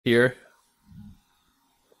here.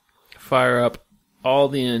 Fire up all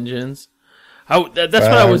the engines. That's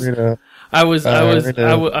what I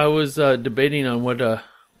was debating on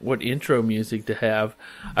what intro music to have.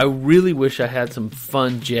 I really wish I had some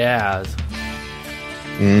fun jazz.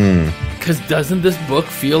 Because doesn't this book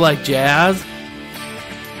feel like jazz?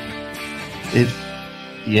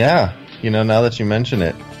 Yeah. Now that you mention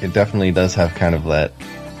it, it definitely does have kind of that.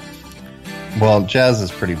 Well, jazz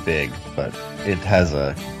is pretty big, but it has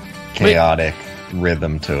a chaotic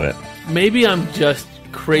rhythm to it. Maybe I'm just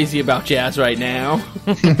crazy about jazz right now.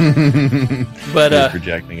 But you're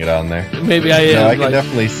projecting it on there. Maybe I am. No, I can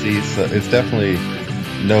definitely see. So it's definitely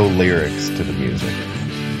no lyrics to the music.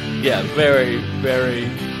 Yeah, very, very.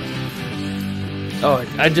 Oh,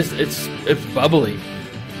 it's bubbly.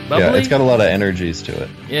 Yeah, it's got a lot of energies to it.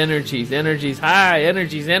 Energies, high,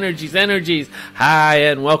 energies. Hi,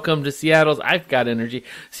 and welcome to Seattle's I've Got Energy,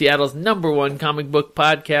 Seattle's #1 comic book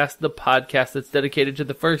podcast, the podcast that's dedicated to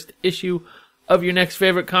the first issue of your next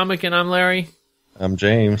favorite comic. And I'm Larry. I'm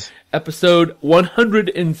James. Episode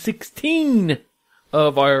 116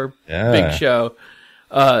 of our big show.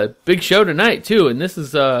 Big show tonight too, and this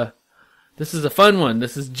is a fun one.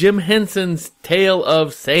 This is Jim Henson's Tale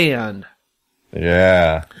of Sand.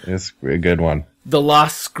 Yeah, it's a good one. The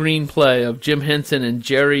lost screenplay of Jim Henson and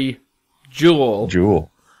Jerry Jewell.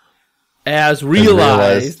 As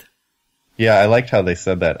realized. Yeah, I liked how they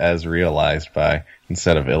said that, as realized by,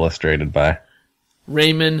 instead of illustrated by.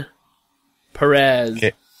 Ramon Perez.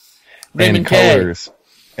 And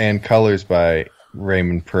colors by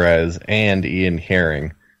Ramon Perez and Ian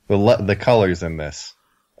Herring. The colors in this,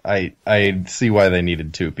 I see why they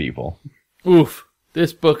needed two people. Oof,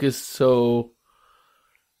 this book is so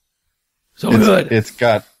good. It's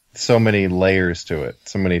got so many layers to it,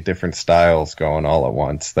 so many different styles going all at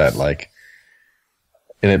once that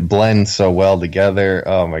and it blends so well together.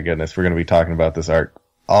 Oh my goodness, we're going to be talking about this art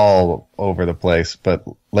all over the place. But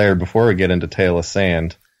Larry, before we get into Tale of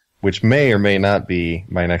Sand, which may or may not be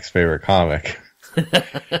my next favorite comic, do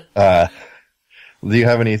you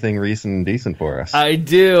have anything recent and decent for us? I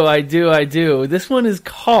do. This one is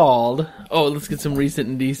called... Oh, let's get some recent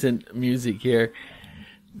and decent music here.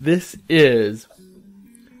 This is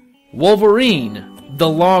Wolverine, The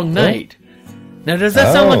Long Night. Now, does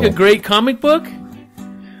that sound like a great comic book?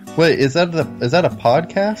 Wait, is that a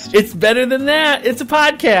podcast? It's better than that. It's a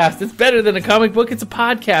podcast. It's better than a comic book. It's a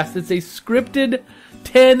podcast. It's a scripted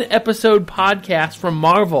 10-episode podcast from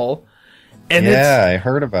Marvel. And I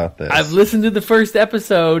heard about this. I've listened to the first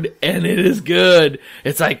episode, and it is good.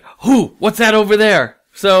 It's like, what's that over there?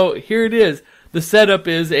 So here it is. The setup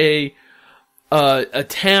is a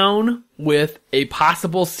town with a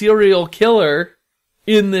possible serial killer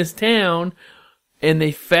in this town, and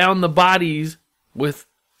they found the bodies with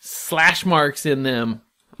slash marks in them.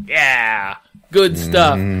 Yeah, good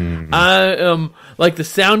stuff. The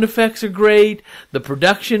sound effects are great. The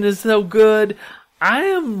production is so good. I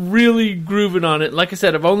am really grooving on it. Like I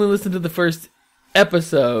said, I've only listened to the first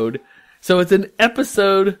episode, so it's an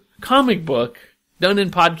episode comic book done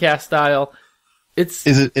in podcast style. Is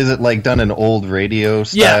it like done in old radio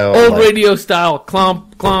style? Yeah, old radio style.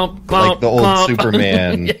 Clomp, clomp, clomp. Like the old clomp.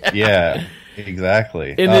 Superman. Yeah,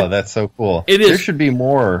 exactly. And that's so cool. It is. There should be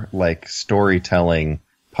more like storytelling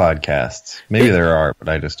podcasts. Maybe there are, but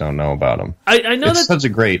I just don't know about them. I know it's such a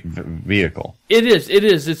great vehicle. It is.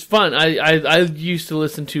 It's fun. I used to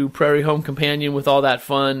listen to Prairie Home Companion with all that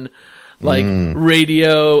fun,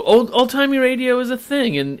 radio. Old-timey radio is a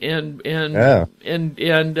thing, and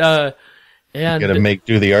you gotta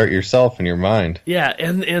do the art yourself in your mind. Yeah,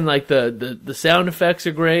 and like the sound effects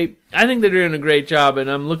are great. I think they're doing a great job, and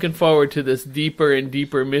I'm looking forward to this deeper and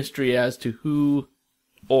deeper mystery as to who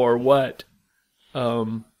or what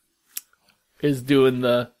is doing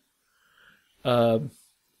the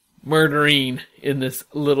murdering in this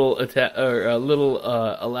little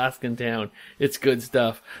Alaskan town. It's good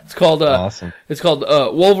stuff. It's called awesome. It's called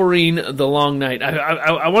Wolverine: The Long Night.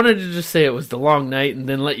 I wanted to just say it was The Long Night and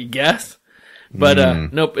then let you guess.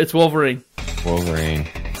 But nope, it's Wolverine. Wolverine.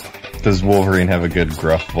 Does Wolverine have a good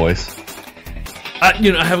gruff voice? I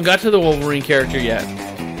haven't got to the Wolverine character yet.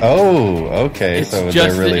 Oh, okay. So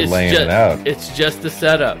they're really laying it out. It's just the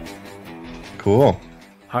setup. Cool.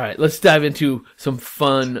 All right, let's dive into some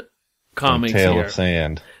fun comics here. Tale of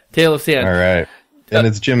Sand. Tale of Sand. All right. And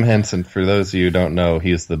it's Jim Henson. For those of you who don't know,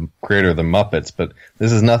 he's the creator of the Muppets, but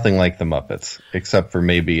this is nothing like the Muppets, except for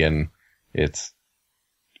maybe in its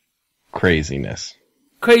craziness.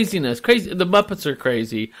 Crazy. The Muppets are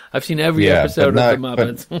crazy. I've seen every episode of the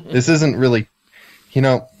Muppets. This isn't really,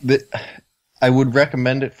 I would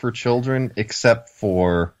recommend it for children, except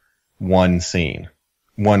for one scene.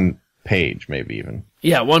 one page, maybe even.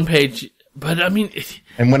 Yeah, one page. But I mean,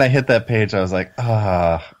 and when I hit that page, I was like,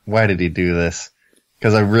 why did he do this?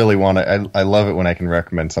 Because I really want to. I love it when I can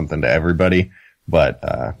recommend something to everybody. But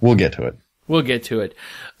we'll get to it. We'll get to it.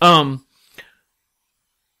 Now,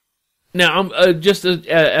 just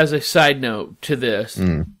as a side note to this,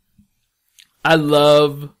 I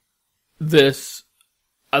love this.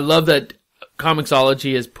 I love that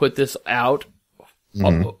Comixology has put this out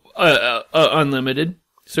unlimited.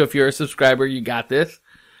 So if you're a subscriber, you got this.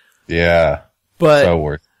 Yeah, but so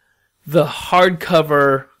worth. The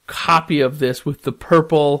hardcover copy of this with the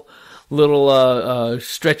purple little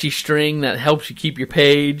stretchy string that helps you keep your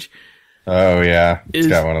page. Oh yeah, it's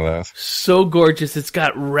got one of those. So gorgeous. It's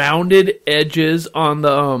got rounded edges on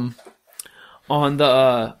the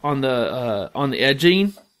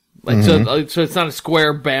edging. Like so it's not a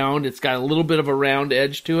square bound. It's got a little bit of a round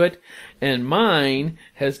edge to it. And mine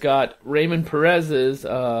has got Ramon Perez's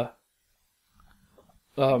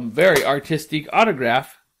very artistic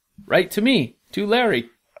autograph right to me, to Larry.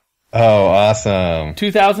 Oh, awesome.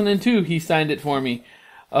 2002 he signed it for me.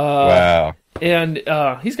 Wow. And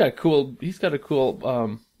he's got a cool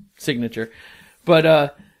signature.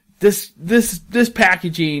 But this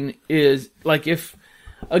packaging is like, if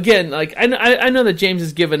again, like I know that James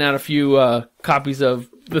has given out a few copies of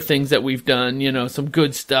the things that we've done, some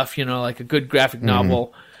good stuff, like a good graphic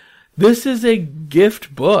novel. This is a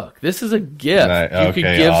gift book. This is a gift you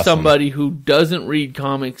could give somebody who doesn't read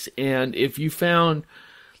comics, and if you found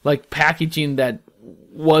like packaging that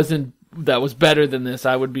was better than this,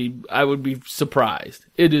 I would be surprised.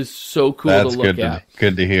 It is so cool to look at.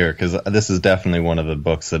 Good to hear, because this is definitely one of the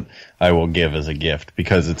books that I will give as a gift,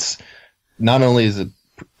 because it's not only is it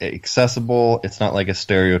accessible, it's not like a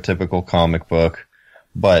stereotypical comic book,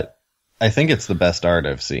 but I think it's the best art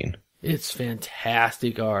I've seen. It's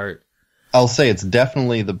fantastic art. I'll say it's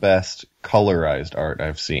definitely the best colorized art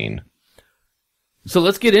I've seen. So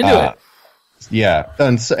let's get into it. Yeah,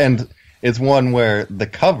 and it's one where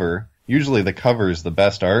usually the cover is the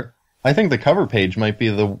best art. I think the cover page might be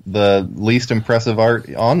the least impressive art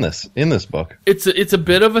in this book. It's a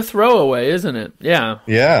bit of a throwaway, isn't it? Yeah.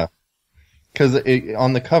 Yeah. Because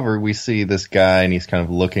on the cover, we see this guy, and he's kind of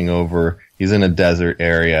looking over. He's in a desert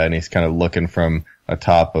area, and he's kind of looking from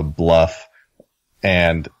atop a bluff.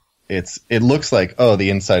 And it looks like, the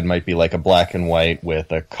inside might be like a black and white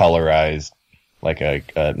with a colorized, like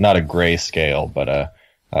not a gray scale, but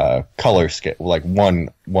a color scale, like one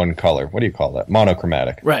color. What do you call that?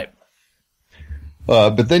 Monochromatic. Right.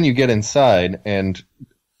 But then you get inside, and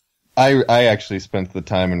I actually spent the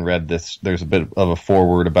time and read this. There's a bit of a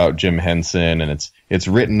foreword about Jim Henson, and it's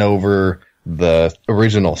written over the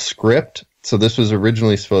original script. So this was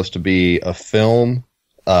originally supposed to be a film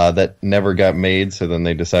that never got made, so then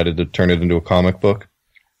they decided to turn it into a comic book.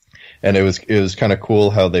 And it was kind of cool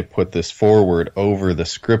how they put this foreword over the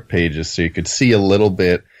script pages, so you could see a little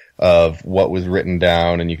bit of what was written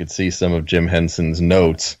down, and you could see some of Jim Henson's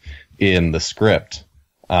notes in the script.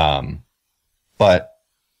 But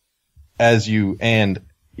you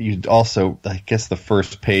also, I guess the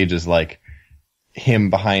first page is like him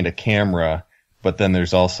behind a camera, but then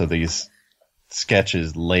there's also these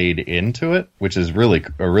sketches laid into it, which is a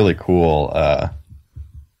really cool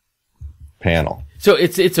panel. So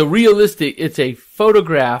it's a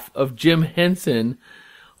photograph of Jim Henson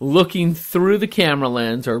looking through the camera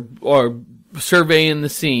lens or surveying the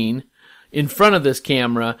scene in front of this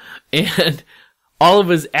camera, and all of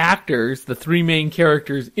his actors, the three main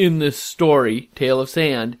characters in this story, Tale of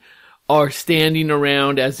Sand, are standing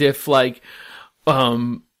around as if like,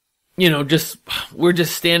 we're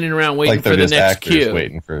just standing around waiting for the next cue.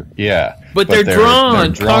 Waiting for, yeah. But they're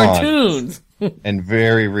drawn cartoons. And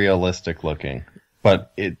very realistic looking.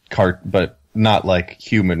 But not like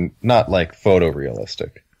human, not like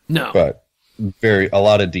photorealistic. No. But a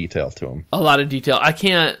lot of detail to them. A lot of detail. I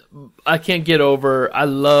can't get over, I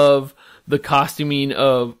love the costuming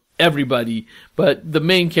of everybody, but the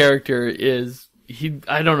main character is,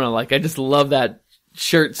 I don't know, like I just love that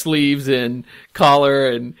shirt sleeves and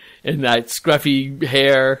collar and that scruffy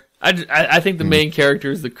hair. I think the main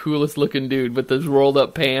character is the coolest looking dude with those rolled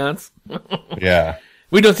up pants. Yeah.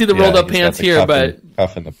 We don't see the rolled up pants here, but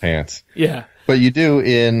cuff in the pants. Yeah. But you do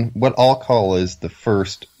in what I'll call is the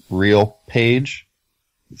first real page.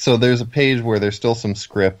 So there's a page where there's still some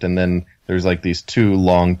script, and then there's like these two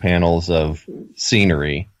long panels of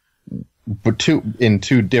scenery, but in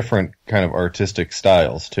two different kind of artistic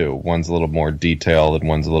styles too. One's a little more detailed and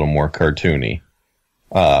one's a little more cartoony.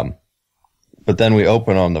 But then we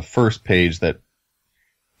open on the first page that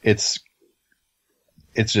it's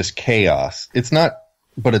just chaos. It's not,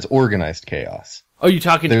 but it's organized chaos. Oh, you're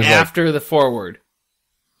talking There's after the forward.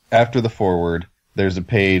 After the forward, there's a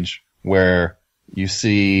page where you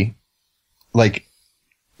see, like,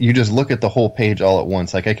 you just look at the whole page all at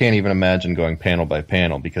once. Like, I can't even imagine going panel by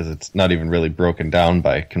panel because it's not even really broken down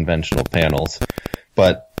by conventional panels.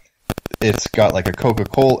 But it's got like a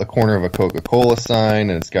corner of a Coca-Cola sign,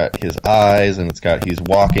 and it's got his eyes, and it's got he's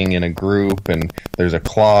walking in a group, and there's a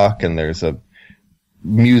clock, and there's a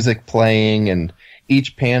music playing, and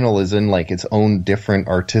each panel is in like its own different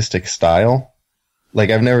artistic style. Like,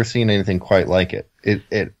 I've never seen anything quite like it.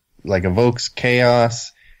 It like evokes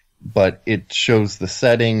chaos, but it shows the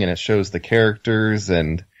setting and it shows the characters,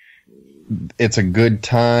 and it's a good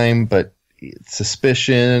time, but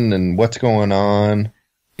suspicion and what's going on.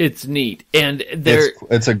 It's neat. And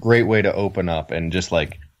it's a great way to open up and just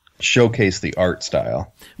like showcase the art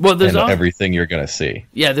style. Well, there's and everything you're going to see.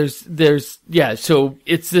 Yeah, so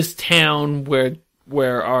it's this town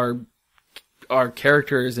where our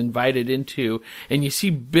character is invited into, and you see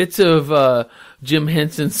bits of Jim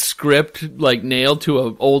Henson's script like nailed to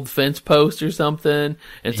an old fence post or something, and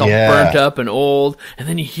it's all burnt up and old, and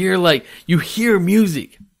then you hear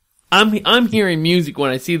music. I'm hearing music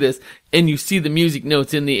when I see this, and you see the music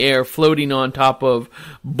notes in the air floating on top of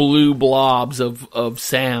blue blobs of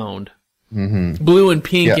sound. Mm-hmm. Blue and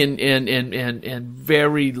pink and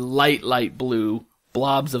very light blue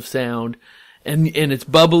blobs of sound. And it's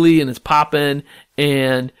bubbly and it's popping,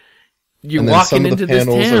 and you're walking into this town.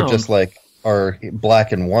 Some of the panels are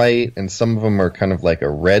black and white, and some of them are kind of like a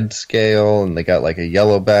red scale, and they got like a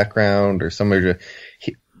yellow background, or some are just,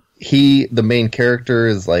 the main character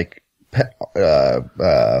is like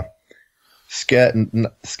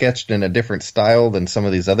sketched in a different style than some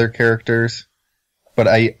of these other characters. But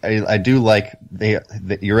I do like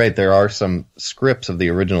you're right, there are some scripts of the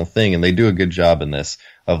original thing, and they do a good job in this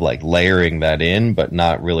of like layering that in, but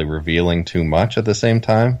not really revealing too much at the same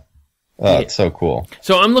time. It's so cool.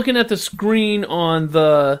 So I'm looking at the screen on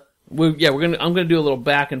the I'm gonna do a little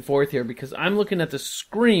back and forth here because I'm looking at the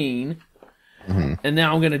screen, and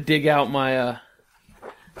now I'm gonna dig out my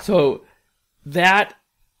so that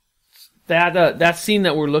scene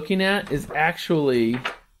that we're looking at is actually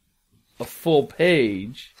a full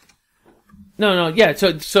page.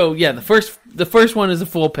 The first one is a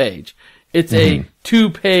full page. It's a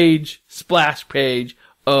 2-page splash page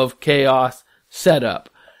of chaos setup.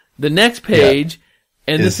 The next page,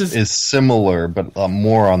 and this is similar, but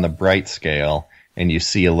more on the bright scale, and you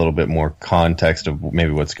see a little bit more context of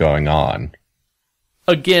maybe what's going on.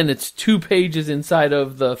 Again, it's 2 pages inside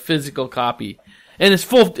of the physical copy, and it's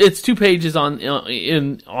full. It's 2 pages on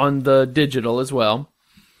the digital as well.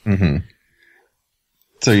 Mm-hmm.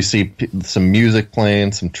 So you see some music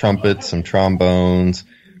playing, some trumpets, some trombones.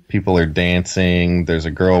 People are dancing. There's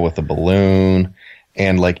a girl with a balloon,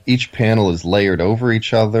 and like each panel is layered over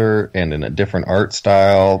each other and in a different art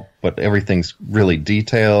style, but everything's really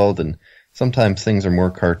detailed, and sometimes things are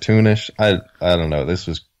more cartoonish. I don't know. This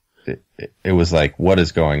was. It was like, what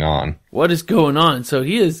is going on? What is going on? So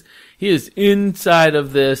he is inside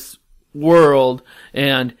of this world,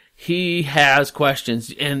 and he has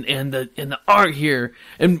questions, and the art here,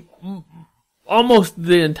 and almost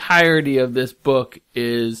the entirety of this book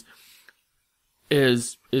is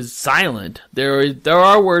silent. There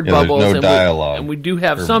are word bubbles, there's no dialogue, and we do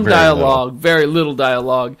have some dialogue, very little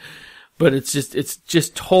dialogue, but it's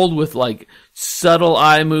just told with like subtle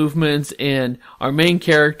eye movements, and our main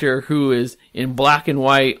character, who is in black and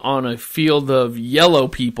white on a field of yellow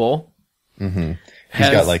people. Mm-hmm. He's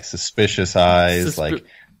got like suspicious eyes, like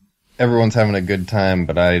everyone's having a good time,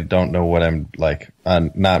 but I don't know what I'm like.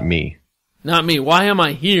 Not me. Not me. Why am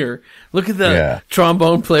I here? Look at the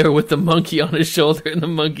trombone player with the monkey on his shoulder, and the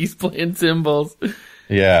monkey's playing cymbals.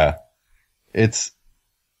 Yeah. It's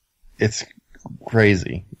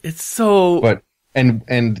crazy. It's so... But,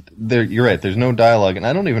 and there, you're right, there's no dialogue, and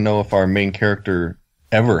I don't even know if our main character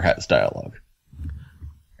ever has dialogue.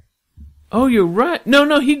 Oh, you're right.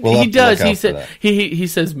 No, he does. He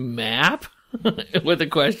says map with a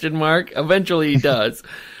question mark. Eventually he does.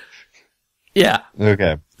 Yeah.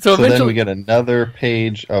 Okay. So then we get another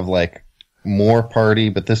page of like more party,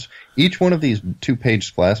 but each one of these 2-page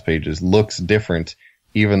splash pages looks different,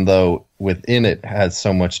 even though within it has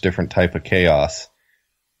so much different type of chaos.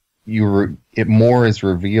 It more is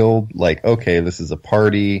revealed, like, okay, this is a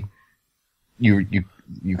party. You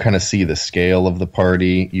kind of see the scale of the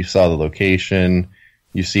party. You saw the location.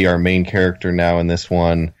 You see our main character now in this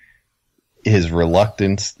one. His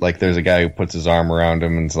reluctance, like there's a guy who puts his arm around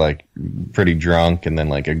him and is like pretty drunk, and then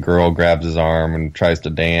like a girl grabs his arm and tries to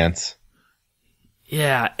dance.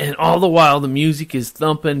 Yeah, and all the while the music is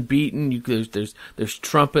thumping, beating. There's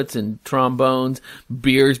trumpets and trombones,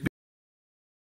 beers